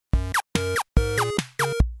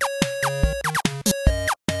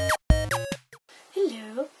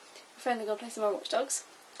finally going to play some more Watchdogs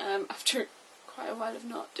after quite a while of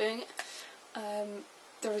not doing it.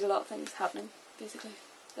 There was a lot of things happening basically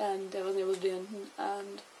and I wasn't able to do anything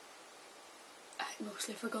and I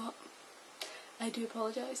mostly forgot. I do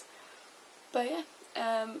apologise. But yeah,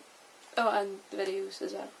 oh, and the videos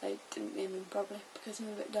as well, I didn't name them properly because I'm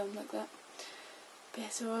a bit dumb like that. But yeah,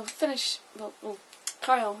 so we'll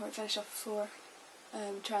carry on where we finished off before,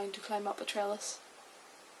 trying to climb up a trellis.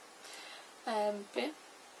 But yeah,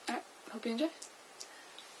 alright, hope you enjoy.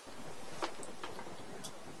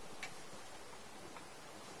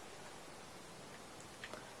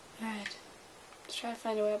 Alright, let's try to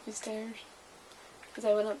find a way up these stairs, because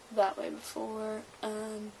I went up that way before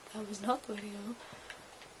and that was not the way to go.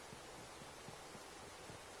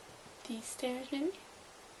 These stairs maybe?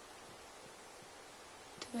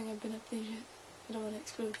 Don't think I've been up these yet. I don't want to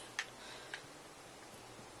explode them.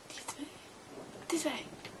 This way. This way!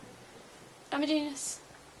 I'm a genius!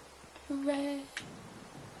 Hooray!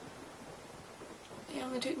 It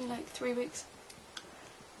only took me like 3 weeks.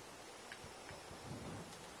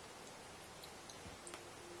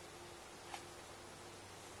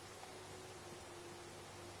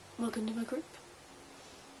 Welcome to my group.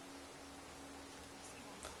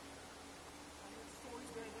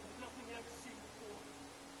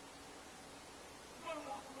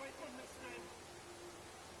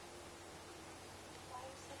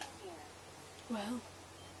 Well.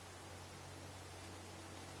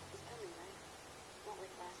 He's coming, right? Not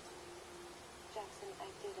like last time. Jackson, I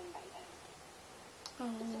did invite him.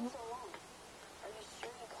 Oh. It's been so long. Are you sure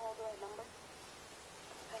you called the right number?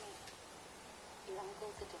 Honey, your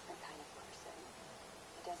uncle's a different kind of person.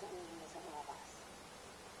 It doesn't mean he doesn't love us.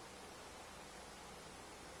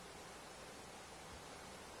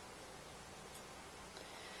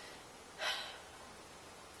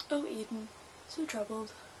 Oh, Aiden. So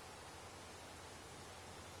troubled.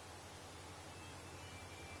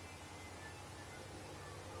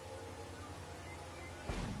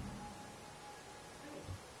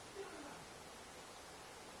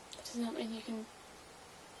 Does that mean you can...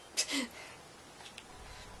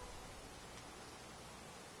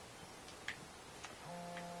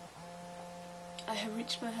 I have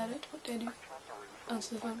reached my head. What do I do?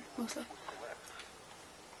 Answer the phone, mostly.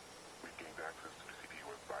 We gained access to the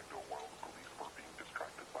CPU's backdoor while the police were being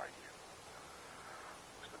distracted by you.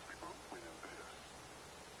 Since we both went in this,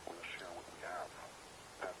 we'll share what we have.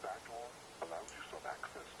 That backdoor allows you some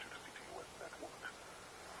access to the CTUS network.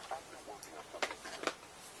 I've been working on something bigger.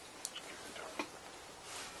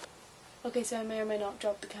 Okay, so I may or may not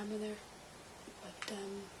drop the camera there, but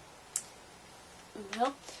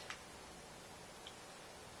well,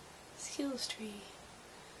 skills tree.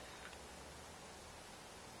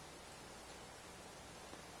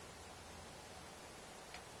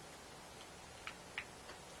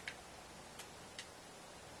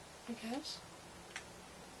 I guess.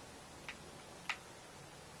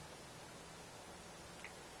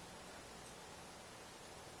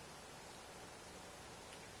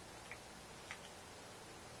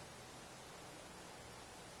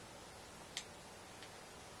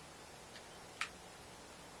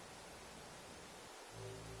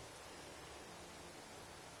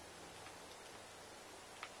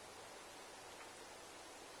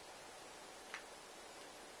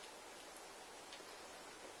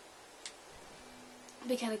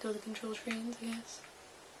 Mechanical control trains, I guess.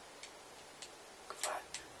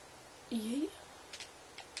 Yeah.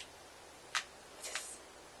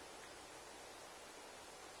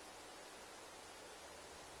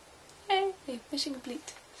 Hey, mission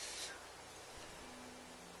complete.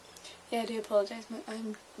 Yeah, I do apologise,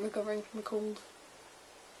 I'm recovering from a cold.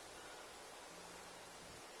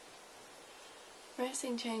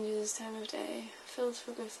 Resting changes time of day, fills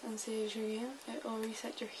focus and saves your game. It will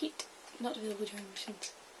reset your heat. Not available during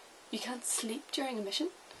missions. You can't sleep during a mission?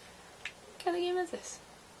 What kind of game is this?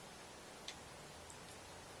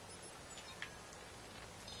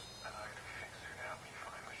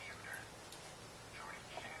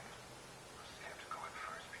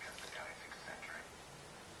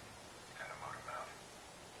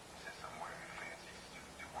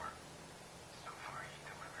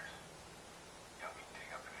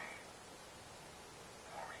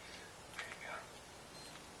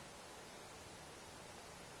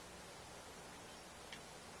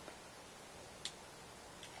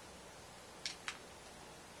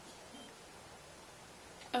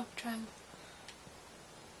 Oh, triangle.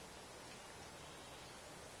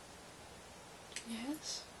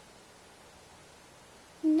 Yes.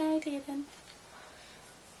 Night, Aiden.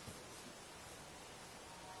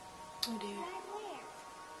 Oh dear.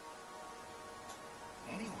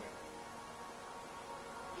 Anywhere.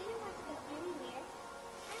 Aiden wants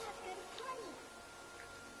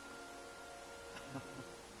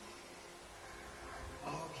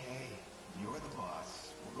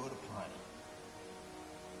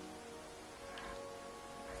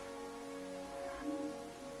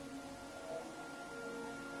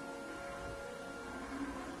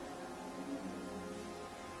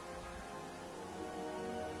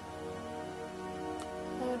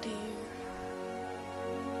dear.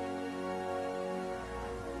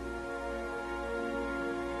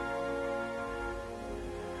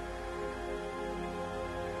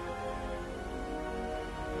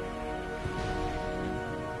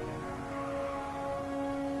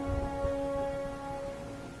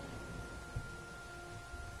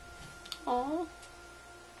 Aww.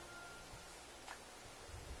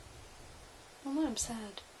 Well, now I'm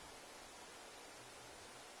sad.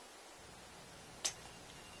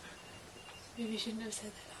 Maybe I shouldn't have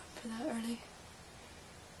said that for that early.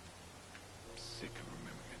 I'm sick of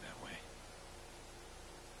remembering it that way.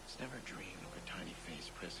 It's never a dream of her tiny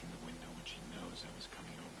face pressing the window when she knows I was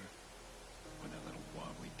coming over. Or that little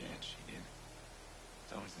wobbly dance she did.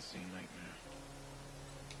 It's always the same nightmare.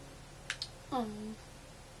 Oh.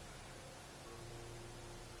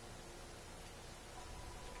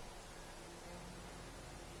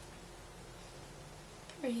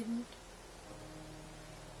 Aiden.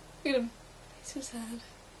 Look at him. He's so sad.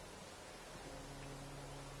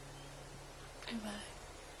 Goodbye.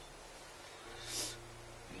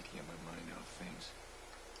 I need to get my mind off things.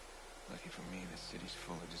 Lucky for me, the city's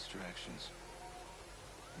full of distractions.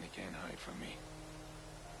 And they can't hide from me.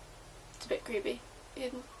 It's a bit creepy,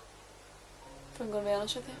 Aiden. If I'm going to be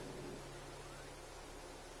honest with you.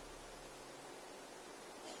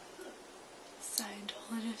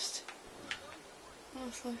 Scientologist.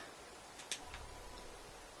 Honestly.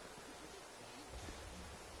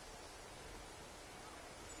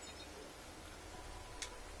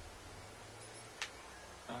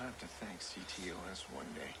 I'll have to thank CTOS one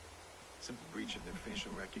day. Simple breach of their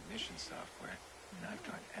facial recognition software, and I've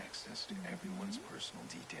got access to everyone's personal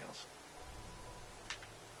details.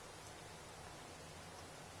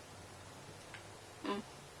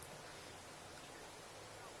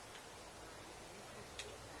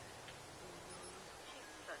 He's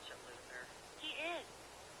such a loser. He is.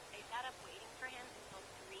 They sat up waiting for him until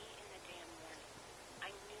 3 in the damn morning. I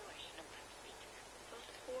knew I shouldn't have left speak to them. Those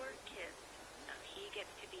poor kids. Now he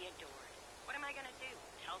gets to be adored. What am I gonna do?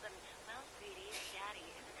 Tell them, well, sweetie, daddy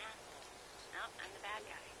is an asshole. No, I'm the bad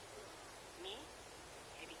guy. Me?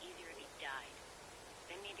 It'd be easier if he died.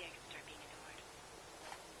 Then maybe I could start being adored.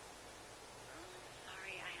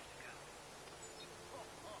 Sorry, I have to go.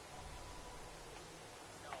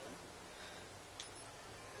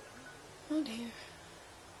 Oh dear.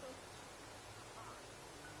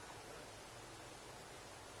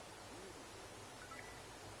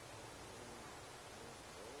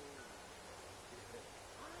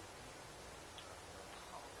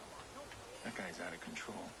 That guy's out of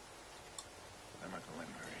control. I'm not gonna let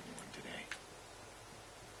him hurt anyone today.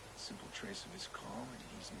 Simple trace of his call and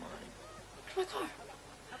he's mine. Where's my car?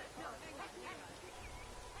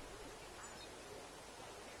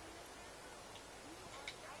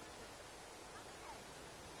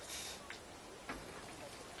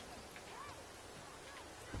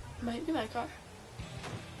 Might be my car.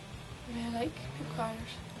 Maybe I like big cars.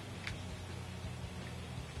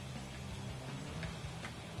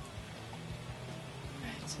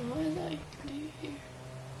 Right, so what is I can do here?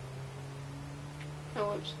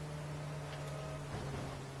 Oh, whoops.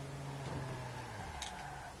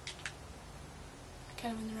 I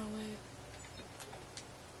kind of went the wrong way.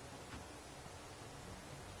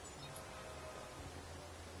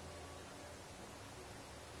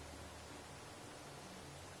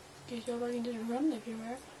 Guess y'all already did a run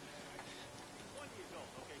everywhere.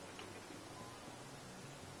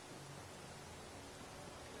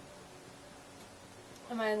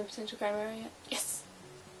 Am I in the potential crime area yet? Yes!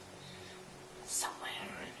 Somewhere.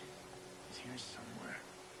 Alright. He's here somewhere.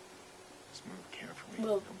 Let's move carefully.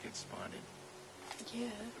 Well- Don't get spotted. Yeah.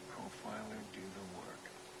 The profiler do the work.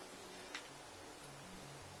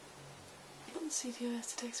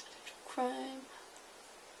 CTOS detects potential crime.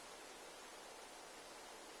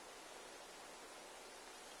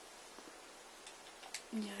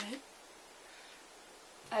 Yeah,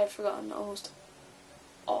 I've forgotten almost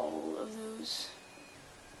all of those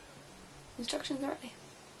instructions already.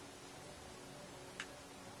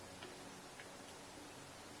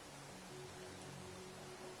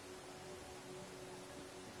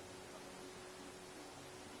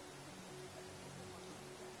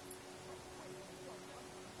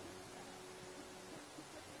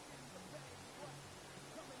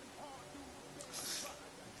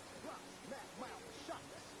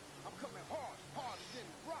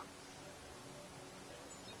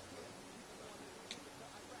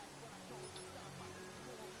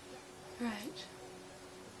 Right.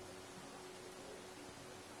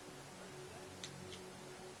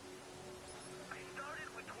 I started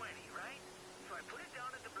with 20, right? So I put it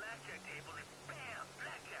down at the blackjack table and bam,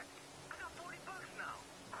 blackjack. I got $40 now.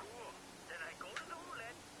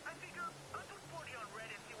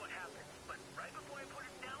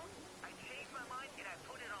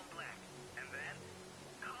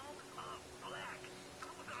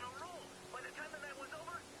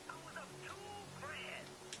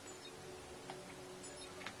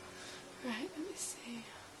 Let's see.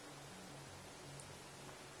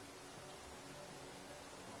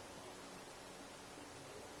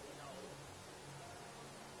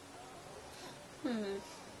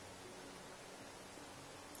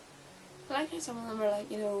 I like how some of them are like,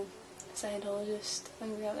 you know, Scientologist,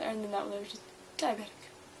 things like that, and then that one was just diabetic.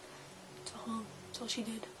 That's all she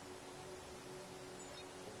did.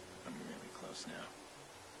 I'm really close now.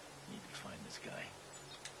 Need to find this guy.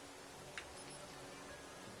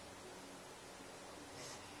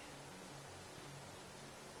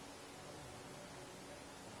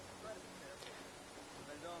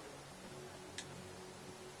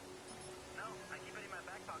 No, I keep it in my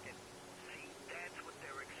back pocket. See, that's what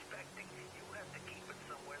they're expecting. You have to keep it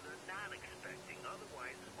somewhere they're not expecting.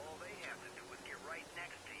 Otherwise, all they have to do is get right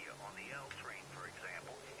next to you on the L train, for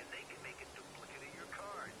example, and they can make a duplicate of your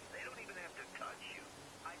card. They don't even have to touch you.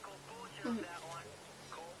 I call bullshit on that one.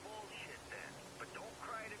 Call bullshit then. But don't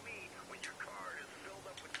cry to me when your card is filled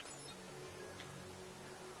up with...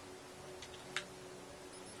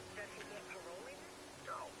 Does he get parole?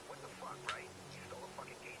 No, what the fuck, right? He stole a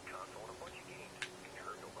fucking game console and a bunch of games. Didn't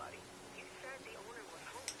hurt nobody. You said the owner was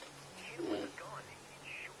home. Hit him with a gun and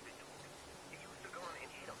shoot the dude. You use the gun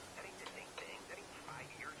and hit him. That ain't the same thing. That ain't 5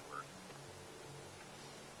 years worth.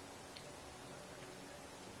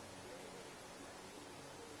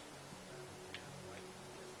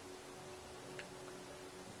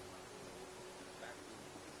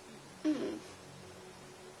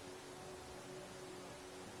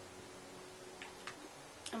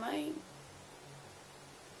 Am I...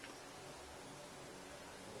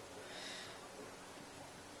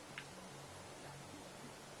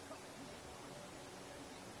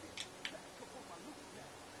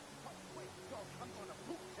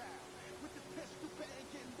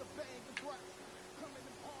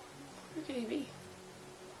 Where could he be?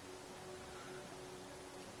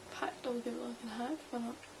 Packed all the people I can hack? Why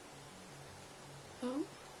not? Oh.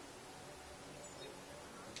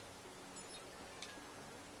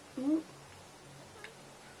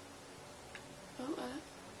 Oh,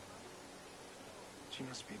 She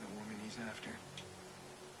must be the woman he's after.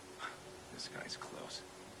 This guy's close.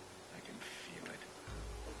 I can feel it.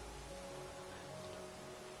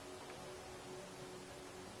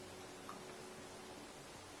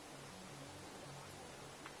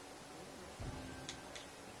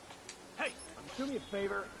 Hey, do me a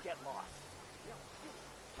favor. Get lost.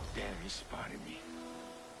 Damn, he spotted me.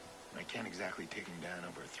 I can't exactly take him down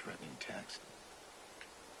over a threatening text.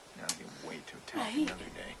 Now he'll wait to attack another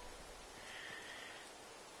day.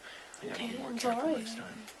 I gotta be more I'm careful sorry. next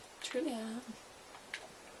time. Truly I am.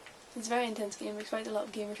 It's a very intense game, expect a lot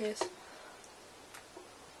of gamer face.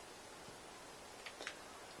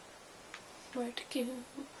 Where to go?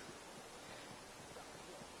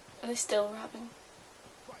 Are they still rapping?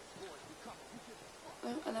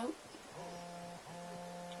 Oh, hello?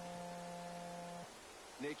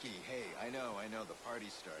 Nikki, hey, I know, the party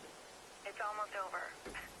started. It's almost over.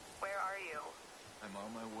 Where are you? I'm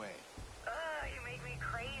on my way. You make me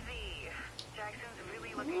crazy. Jackson's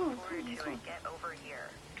really looking forward to it. Get over here.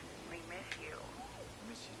 We miss you. I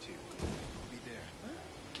miss you too. I'll be there.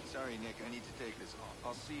 Sorry, Nick, I need to take this.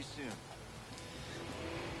 I'll see you soon.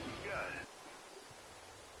 Good.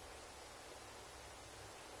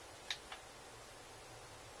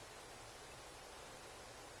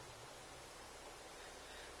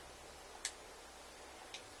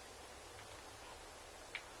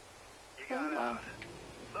 You got it out.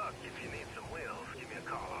 Look, if you need some wheels, give me a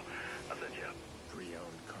call. I'll set you up.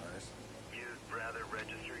 Pre-owned cars. You'd rather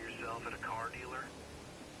register yourself at a car dealer?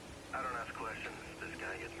 I don't ask questions. This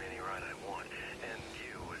guy gets me any ride I want. And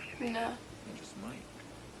you, if you need No. I just might.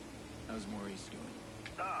 How's Maurice doing?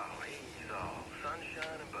 Oh, he's all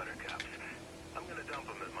sunshine and buttercups. I'm gonna dump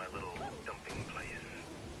him at my little dumping place.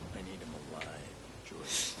 I need him alive,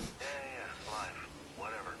 George. Yeah, life.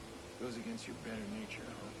 Whatever. Goes against your better nature,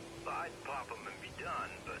 huh? I'd pop him and be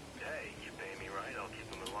done, but hey, you pay me right, I'll keep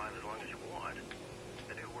him alive as long as you want.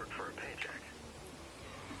 I do work for a paycheck.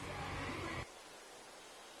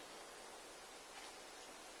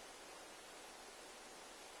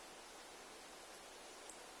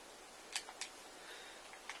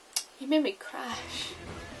 You made me crash.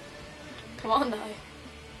 Come on now.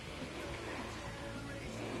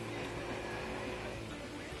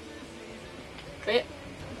 Great.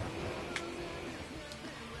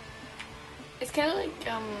 It's kind of like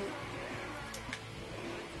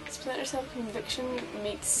Splinter Cell Conviction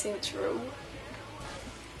meets Saints Row,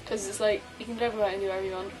 because it's like you can drive around and do whatever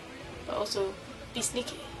you want, but also be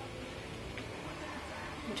sneaky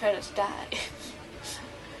and try not to die.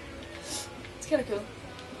 It's kind of cool.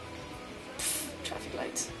 Traffic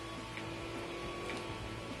lights.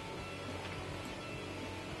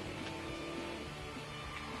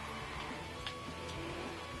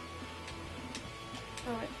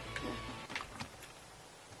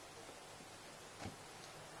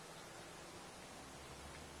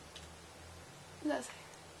 that say?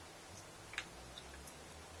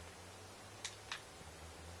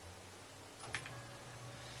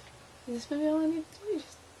 Is this maybe all I need to do?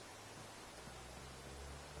 Just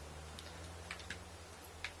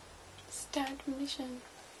start mission.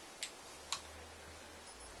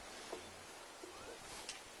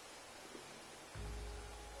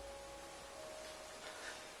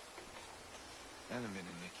 I haven't been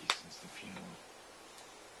to Nikki's since the funeral.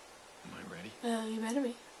 Am I ready? You better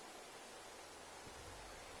be.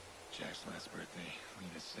 Jack's last birthday,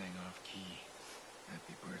 Lena sang off key.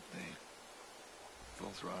 Happy birthday. Full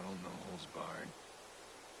throttle, no holds barred.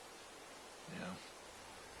 Now,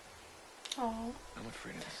 Oh. I'm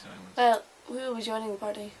afraid of the silence. Well, we will be joining the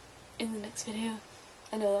party in the next video.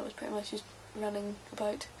 I know that was pretty much just running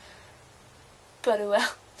about. But oh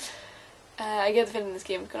well. I get the feeling this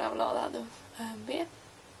game is going to have a lot of that though. But yeah,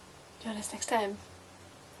 join us next time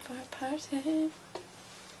for a party.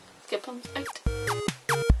 Skip pumps out.